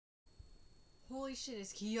holy shit,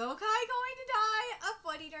 is Kyokai going to die of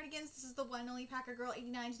Bloody Nerdigans? This is the one and only Packer Girl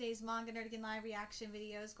 89. Today's Manga Nerdigan live reaction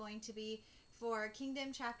video is going to be for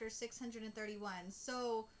Kingdom chapter 631.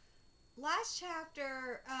 So, last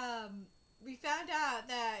chapter, we found out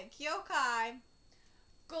that Kyokai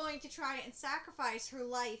going to try and sacrifice her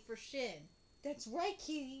life for Shin. That's right,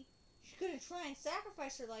 Kitty. She's going to try and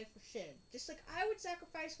sacrifice her life for Shin. Just like I would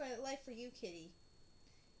sacrifice my life for you, Kitty.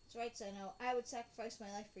 That's right, Zeno. I would sacrifice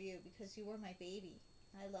my life for you because you were my baby.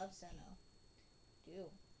 I love Zeno.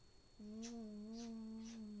 Do.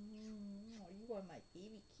 You are my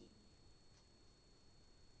baby, Kitty.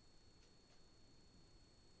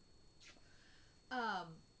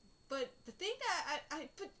 But the thing that but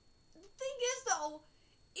the thing is though,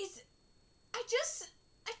 is I just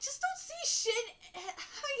don't see Shin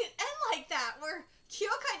having it end like that, where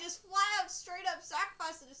Kyokai just flat out straight up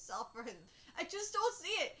sacrificing himself for him. I just don't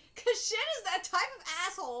see it, cause Shin is that type of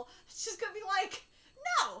asshole. It's just gonna be like,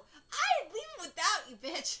 no, I ain't leaving without you,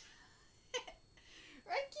 bitch.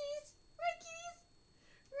 Right, keys? Right, keys?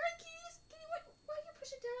 Right, keys? Kitty, why are you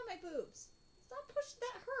pushing down on my boobs? Stop pushing,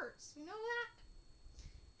 that hurts. You know that?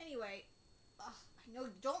 Anyway, I know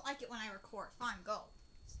you don't like it when I record. Fine, go.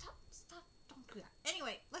 Stop, don't do that.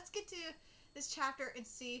 Anyway, let's get to this chapter and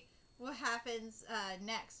see what happens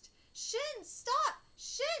next. Shin, stop!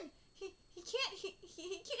 Shin! He can't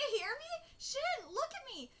hear me? Shin, look at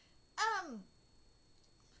me!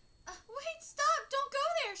 Wait, stop! Don't go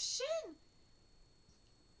there! Shin!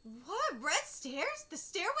 What? Red stairs? The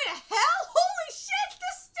stairway to hell? Holy shit!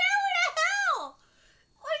 The stairway to hell!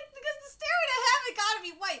 Like, because the stairway to heaven gotta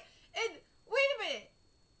be white. And, wait a minute.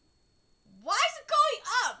 Why is it going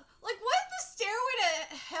up? Like, wouldn't the stairway to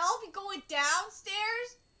hell be going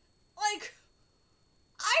downstairs? Like,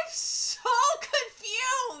 I'm so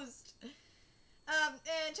confused.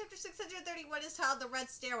 And chapter 631 is titled The Red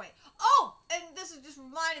Stairway. Oh, and this is just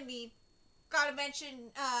reminding me, gotta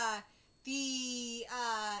mention, the,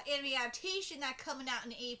 anime adaptation that's coming out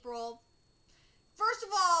in April. First of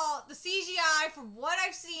all, the CGI, from what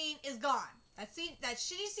I've seen, is gone. That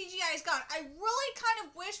shitty CGI is gone. I really kind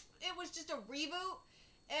of wish it was just a reboot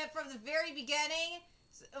from the very beginning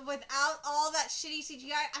without all that shitty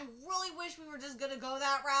CGI. I really wish we were just gonna go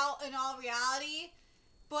that route in all reality.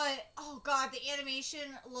 But, oh god, the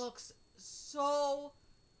animation looks so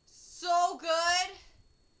good.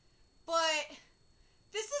 But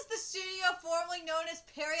this is the studio formerly known as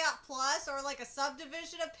Period Plus, or like a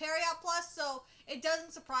subdivision of Period Plus, so it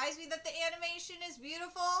doesn't surprise me that the animation is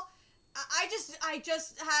beautiful. I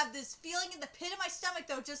just have this feeling in the pit of my stomach,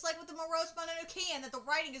 though, just like with the Morose Mononoke, that the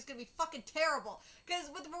writing is going to be fucking terrible. Because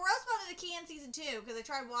with the Morose Mononoke Season 2, because I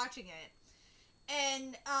tried watching it,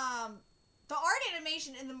 and, the art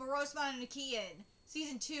animation in the Morose Mononoke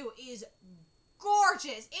Season 2 is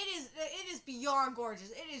gorgeous. It is beyond gorgeous.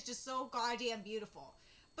 It is just so goddamn beautiful.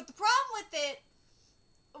 But the problem with it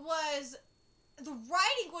was the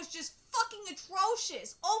writing was just fucking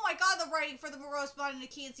atrocious. Oh my god, the writing for the Morose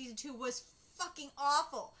Mononoke Season 2 was fucking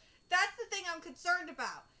awful. That's the thing I'm concerned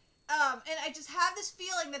about. And I just have this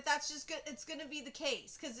feeling that that's just it's gonna be the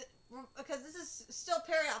case, because this is still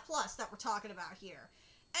Period Plus that we're talking about here.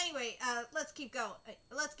 Anyway, let's keep going.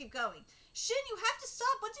 Shin, you have to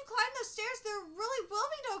stop. Once you climb those stairs, there really will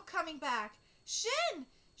be no coming back. Shin!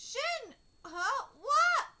 Huh?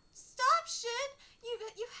 What? Stop, Shin! You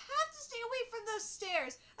have to stay away from those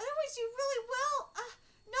stairs. Otherwise, you really will.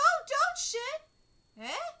 No, don't, Shin!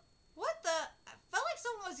 Eh? What the? I felt like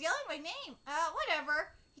someone was yelling my name. Whatever.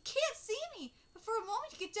 You can't see me, but for a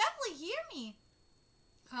moment, you could definitely hear me.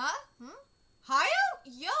 Huh? Hayo?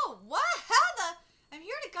 Yo, what? How the? I'm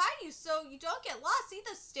here to guide you so you don't get lost. See,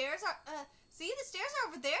 the stairs are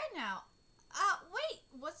over there now. Wait,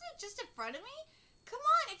 wasn't it just in front of me? Come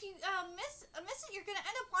on, if you, miss it, you're gonna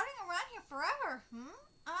end up wandering around here forever.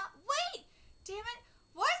 Wait! Damn it.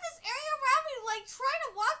 Why is this area around me like trying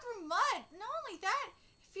to walk through mud? Not only that,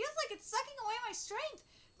 it feels like it's sucking away my strength.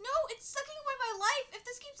 No, it's sucking away my life. If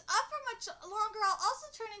this keeps up for much longer, I'll also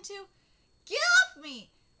turn into... Get off me!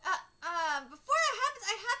 Before that happens,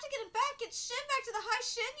 I have to get Shin back to the high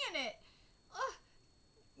Shin unit.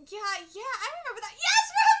 Yeah, I remember that. Yes,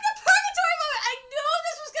 we're having a purgatory moment! I knew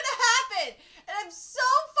this was gonna happen! And I'm so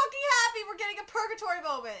fucking happy we're getting a purgatory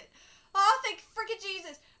moment. Oh, thank freaking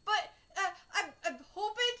Jesus. But, I'm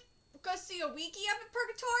hoping we're gonna see a wiki up in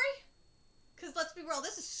purgatory. Because let's be real,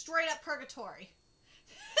 this is straight up purgatory.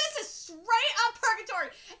 This is straight up purgatory.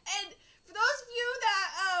 And for those of you that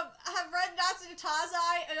have read Natsu no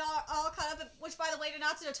Taizai and all caught up, which by the way,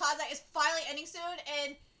 Natsu no Taizai is finally ending soon,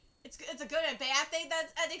 and it's a good and bad thing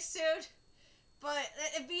that's ending soon. But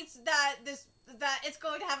it means that this that it's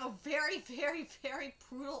going to have a very, very, very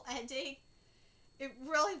brutal ending. It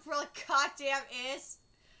really, really goddamn is.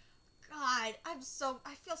 God, I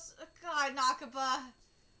feel so, God, Nakaba.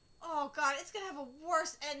 Oh, God, it's going to have a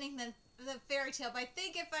worse ending than Fairy Tail. But I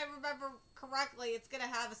think if I remember correctly, it's going to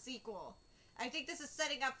have a sequel. I think this is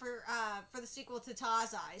setting up for the sequel to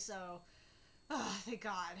Tazai, so... Oh, thank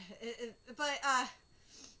God.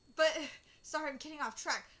 But, sorry, I'm getting off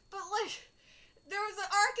track. But, like, there was an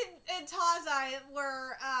arc in Tazai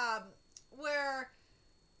where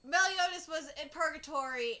Meliodas was in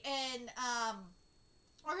purgatory and,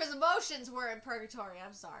 or his emotions were in purgatory,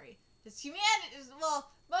 I'm sorry. His humanity, well,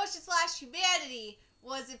 emotion / humanity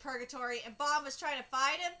was in purgatory and Bomb was trying to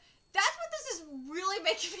find him. That's what this is really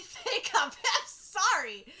making me think of. I'm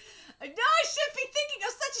sorry. I know I shouldn't be thinking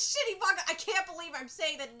of such a shitty manga. I can't believe I'm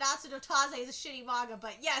saying that Nanatsu no Taizai is a shitty manga,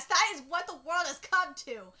 but yes, that is what the world has come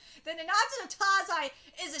to. That Nanatsu no Taizai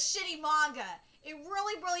is a shitty manga. It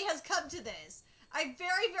really, really has come to this. I'm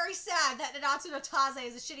very, very sad that Nanatsu no Taizai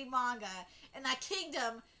is a shitty manga, and that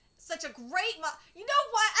Kingdom, such a great You know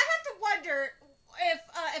what? I have to wonder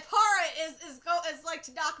if Hara is like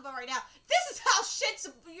to Nakaba right now. This is how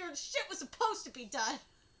your shit was supposed to be done.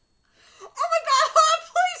 Oh my God, Hara,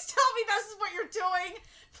 please tell me this is what you're doing.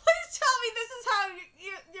 Please tell me this is how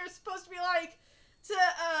you're supposed to be like to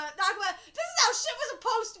Nakaba. This is how shit was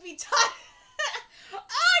supposed to be done. Oh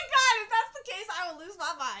my God, if that's the case, I will lose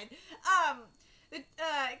my mind.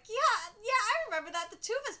 Yeah, I remember that. The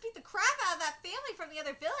two of us beat the crap out of that family from the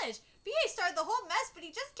other village. B.A. started the whole mess, but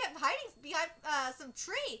he just kept hiding behind some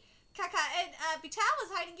tree. Kaka and Bital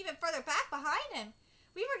was hiding even further back behind him.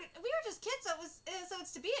 We were just kids, so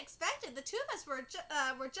it's to be expected. The two of us were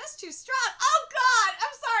just too strong. Oh God,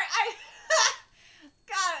 I'm sorry.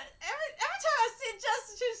 God, every time I see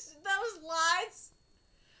those lines.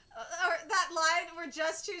 Or that line were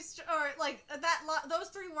just too, or like those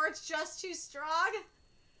three words, just too strong.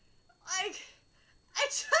 Like, I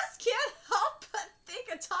just can't help but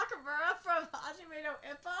think of Takamura from Hajime no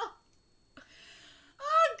Ippo.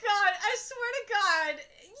 Oh God, I swear to God,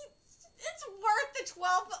 it's worth the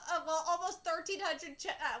almost 1,300.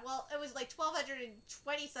 Well, it was like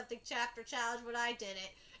 1,220 something chapter challenge when I did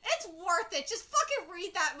it. It's worth it. Just fucking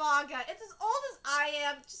read that manga. It's as old as I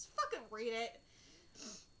am. Just fucking read it.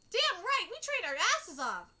 Damn right, we trained our asses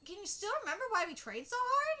off. Can you still remember why we trained so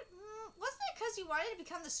hard? Wasn't it because you wanted to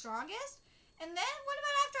become the strongest? And then, what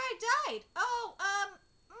about after I died? Oh,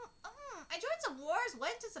 I joined some wars,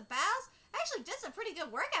 went into some battles. I actually did some pretty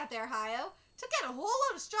good work out there, Hayo. Took out a whole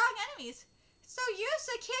load of strong enemies. It's so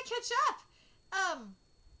used I can't catch up.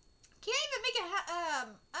 Can't even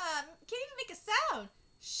make a sound.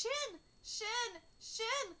 Shin.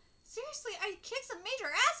 Seriously, I kicked some major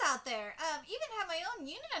ass out there. Even had my own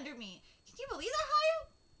unit under me. Can you believe that, Hayo?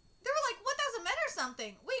 There were like 1,000 men or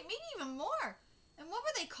something. Wait, maybe even more. And what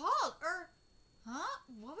were they called?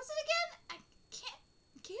 What was it again? I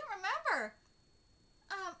can't remember.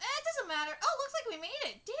 It doesn't matter. Oh, looks like we made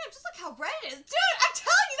it. Damn, just look how red it is. Dude, I'm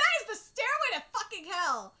telling you, that is the stairway to fucking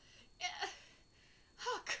hell.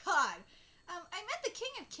 Oh, God. I met the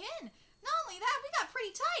King of Kin. Not only that, we got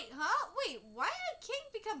pretty tight, huh? Wait, why did a king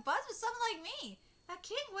become buds with someone like me? That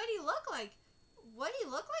king, what did he look like? What did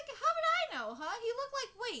he look like? How would I know, huh? He looked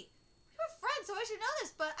like, wait, we were friends, so I should know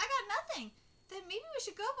this, but I got nothing. Then maybe we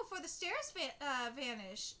should go before the stairs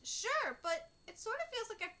vanish. Sure, but it sort of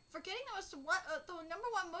feels like I'm forgetting the number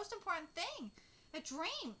one most important thing. A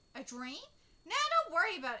dream. A dream? Nah, don't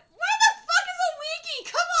worry about it. Where the fuck is a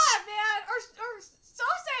wiki? Come on, man! Or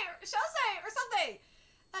Shosei, or something.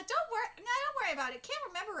 Don't worry about it. Can't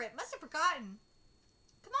remember it. Must have forgotten.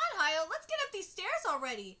 Come on, Hayo. Let's get up these stairs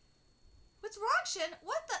already. What's wrong, Shin?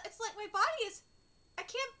 What the? It's like my body is... I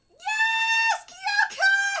can't... Yes!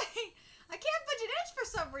 Kyokai! I can't budge an inch for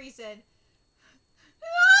some reason.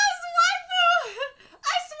 Oh, it's waifu!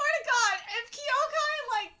 I swear to God, if Kyokai,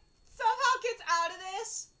 like, somehow gets out of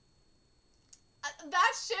this,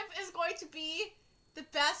 that ship is going to be the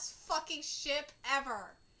best fucking ship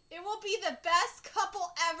ever. It will be the best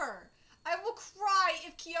couple ever. I will cry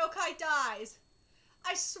if Kyokai dies.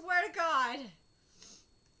 I swear to God.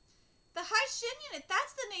 The High Shin Unit,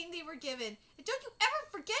 that's the name they were given. And don't you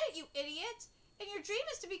ever forget it, you idiot. And your dream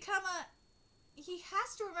is to become a... He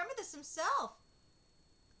has to remember this himself.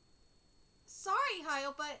 Sorry,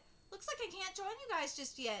 Hayo, but looks like I can't join you guys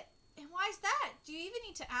just yet. And why is that? Do you even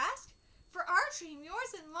need to ask? For our dream,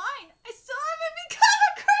 yours and mine, I still haven't become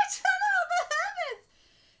a creature of the heavens.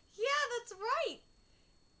 Yeah, that's right.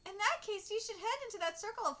 In that case, you should head into that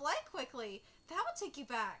circle of light quickly. That will take you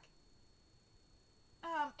back.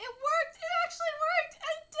 It worked. It actually worked.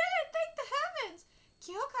 I did it. Thank the heavens.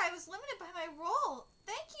 Kyokai was limited by my role.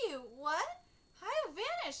 Thank you. What? Hayo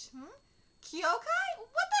vanished. Kyokai?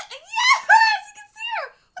 What the? Yeah, as you can see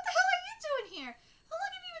her. What the hell are you doing here? How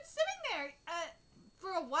long have you been sitting there?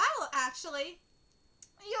 For a while, actually.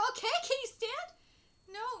 Are you okay? Can you stand?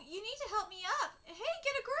 No, you need to help me up. Hey,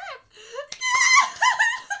 get a grip.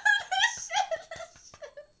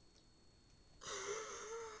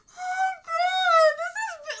 Oh god, this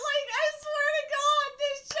is like, I swear to god,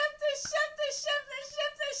 this ship.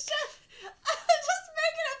 Just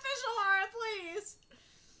make it official, Hara, please.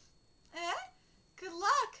 Good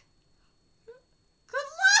luck. Good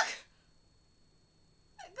luck!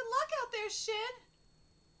 Good luck out there, Shin.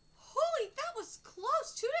 Holy, that was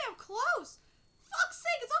close. Too damn close. Fuck's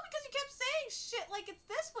sake, it's all because you kept saying shit like it's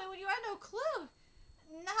this way when you had no clue.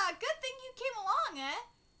 Nah, good thing you came along, eh?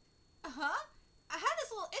 Uh-huh. I had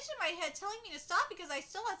this little itch in my head telling me to stop because I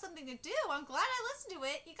still had something to do. I'm glad I listened to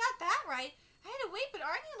it. You got that right. I had to wait, but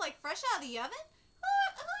aren't you, like, fresh out of the oven?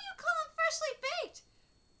 Who you calling freshly baked?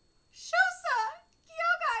 Shosa!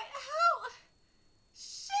 Kyokai! How?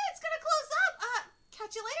 Shit, it's gonna close up!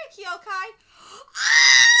 Catch you later, Kyokai.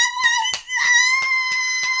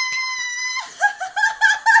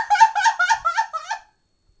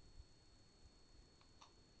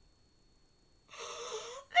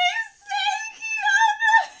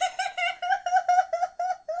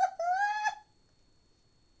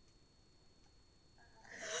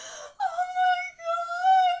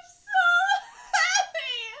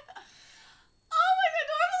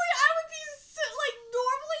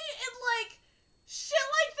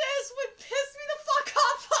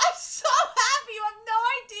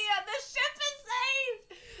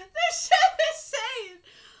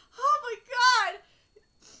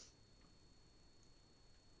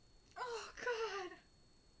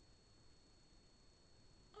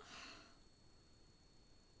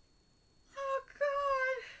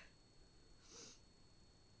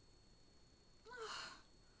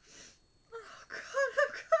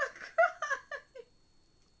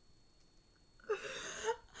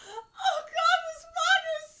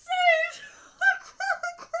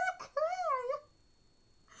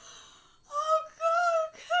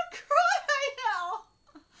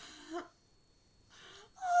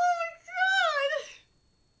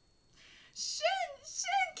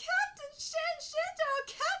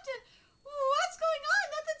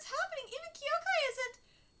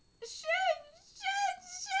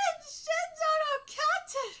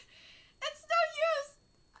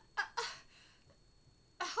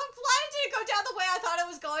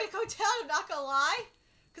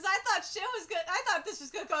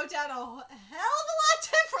 Go down a hell of a lot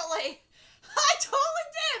differently. I totally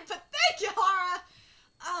did, but thank you, Hara.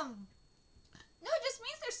 No, it just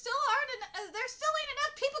means there still ain't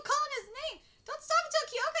enough people calling his name. Don't stop until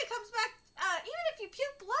Kyokai comes back, even if you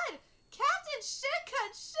puke blood. Captain Shin,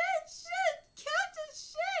 Captain Shin,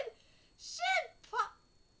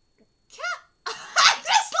 I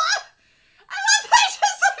just love that he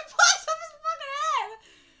pops up his fucking head.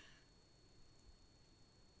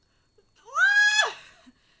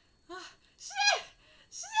 Shit!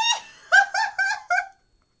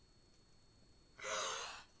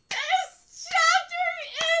 This chapter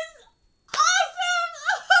is awesome!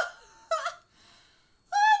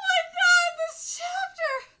 Oh my god, this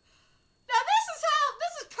chapter! Now this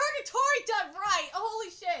is Purgatory done right. Holy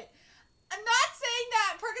shit. I'm not saying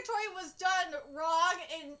that Purgatory was done wrong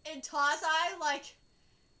in Tazai, like...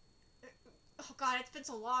 Oh god, it's been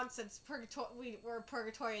so long since we were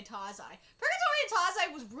Purgatory and Tazai. Purgatory and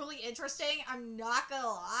Tazai was really interesting, I'm not gonna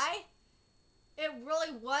lie. It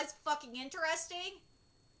really was fucking interesting.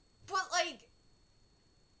 But, like,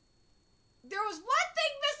 there was one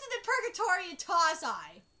thing missing in Purgatory and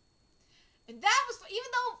Tazai. And that was,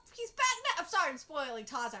 even though he's back now, I'm sorry I'm spoiling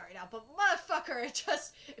Tazai right now, but motherfucker, it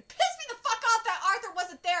pissed me the fuck off that Arthur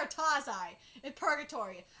wasn't there in Tazai, in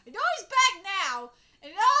Purgatory. I know he's back now,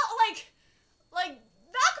 and like,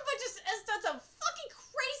 Nakama just has done some fucking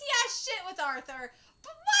crazy ass shit with Arthur,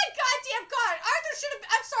 but my goddamn god, Arthur should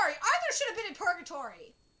have been in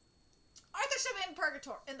Purgatory. Arthur should have been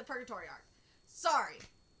in the Purgatory arc. Sorry.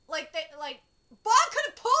 Like, Bob could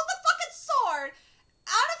have pulled the fucking sword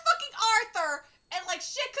out of fucking Arthur, and, like,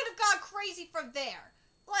 shit could have gone crazy from there.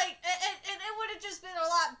 Like, and it would have just been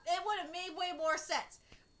it would have made way more sense.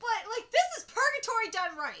 But, like, this is Purgatory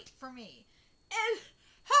done right, for me. And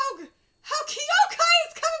how Kyokai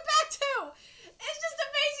is coming back, too! It's just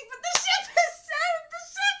amazing, but the ship is saved! The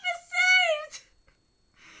ship is saved!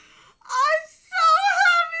 I'm so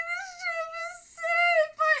happy the ship is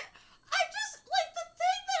saved! But, I'm just, like, the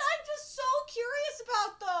thing that I'm just so curious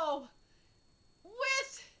about, though,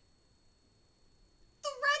 with the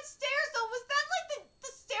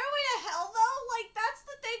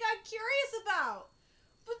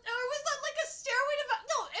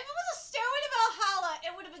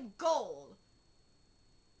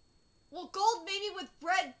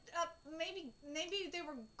maybe they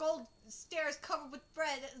were gold stairs covered with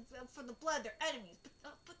bread for the blood their enemies.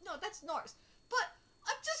 But no, that's Norse. But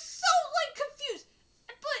I'm just so like confused.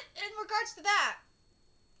 But in regards to that,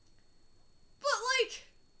 but like,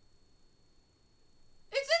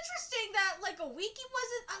 it's interesting that like a wiki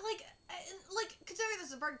wasn't like considering this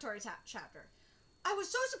is a Purgatory chapter. I was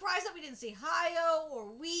so surprised that we didn't see Hayo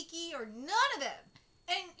or Wiki or none of them.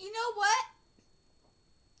 And you know what?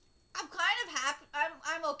 I'm kind of happy.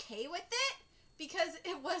 I'm okay with it because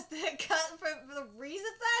it was the cut for the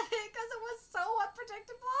reasons that because it was so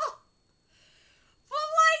unpredictable. But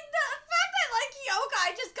like the fact that like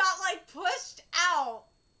Yokai just got like pushed out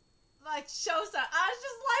like Shosa, I was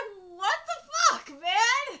just like, what the fuck,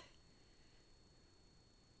 man?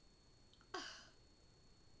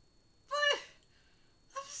 But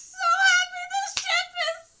I'm so happy this ship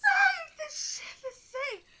is safe. This ship is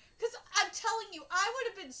safe. Because I'm telling you, I would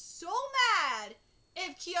have been so mad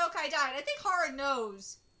if Kyokai died. I think Hara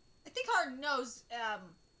knows.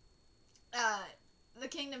 The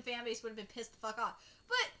Kingdom fan base would have been pissed the fuck off.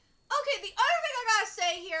 But, okay, the other thing I gotta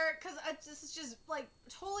say here, because this is just, like,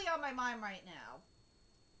 totally on my mind right now.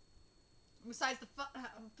 Besides the fuck, I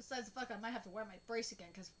might have to wear my brace again,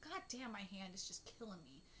 because goddamn, my hand is just killing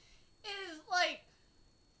me. Is, like,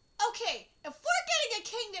 okay, if we're getting a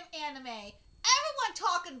Kingdom anime, everyone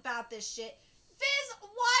talking about this shit, Viz,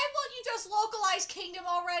 why won't you just localize Kingdom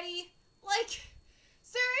already? Like,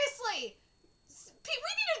 seriously, we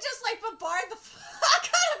need to just, like, bombard the fuck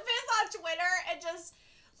out of Viz on Twitter and just,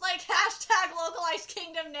 like, hashtag localize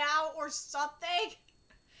Kingdom now or something.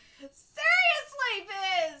 Seriously,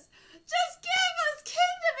 Viz, just give us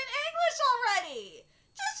Kingdom in English already.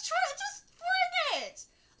 Just bring it.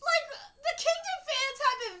 Like, the Kingdom fans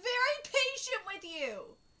have been very patient with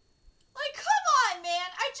you. Like, come on, man.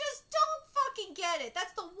 I just don't fucking get it.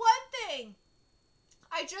 That's the one thing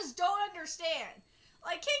I just don't understand.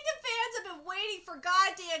 Like, Kingdom fans have been waiting for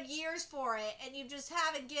goddamn years for it, and you just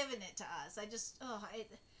haven't given it to us. That's just, like,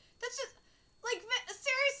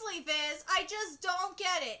 seriously, Viz, I just don't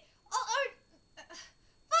get it.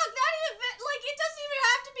 Fuck, not even Viz, like, it doesn't even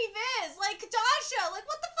have to be Viz. Like, Kadasha, like,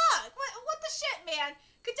 what the fuck? What the shit, man?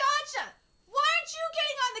 Kadasha, why aren't you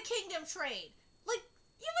getting on the Kingdom train? Like,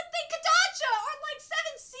 you would think Kadasha or, like,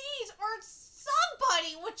 Seven Seas or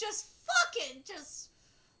somebody would just fucking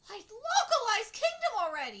like, localize Kingdom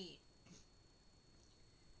already.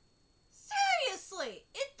 Seriously,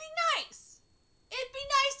 it'd be nice. It'd be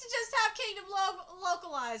nice to just have Kingdom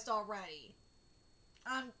localized already.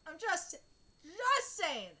 I'm just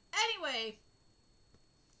saying. Anyway,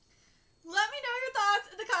 let me know your thoughts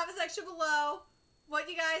in the comment section below. What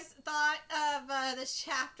you guys thought of this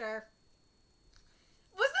chapter.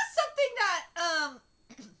 Was this something that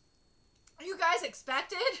you guys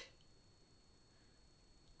expected?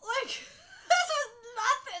 Like, this was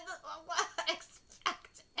nothing what I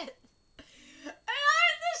expected. And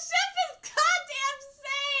the ship is goddamn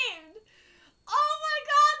saved! Oh my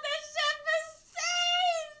god, this ship is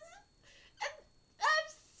saved! And I'm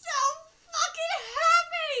so fucking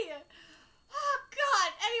happy! Oh god.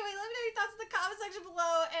 Anyway, let me know your thoughts in the comment section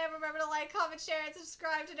below. And remember to like, comment, share, and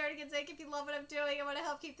subscribe to Nerdigans Inc. if you love what I'm doing and want to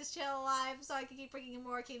help keep this channel alive so I can keep bringing you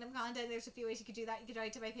more Kingdom content. There's a few ways you can do that. You can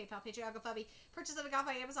donate to my PayPal, Patreon, GoFundMe, purchase something off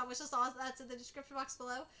my Amazon wishlist. All that's in the description box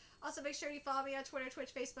below. Also, make sure you follow me on Twitter,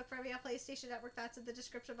 Twitch, Facebook, for me on PlayStation Network. That's in the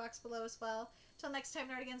description box below as well. Till next time,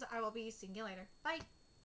 Nerdigans, I will be seeing you later. Bye!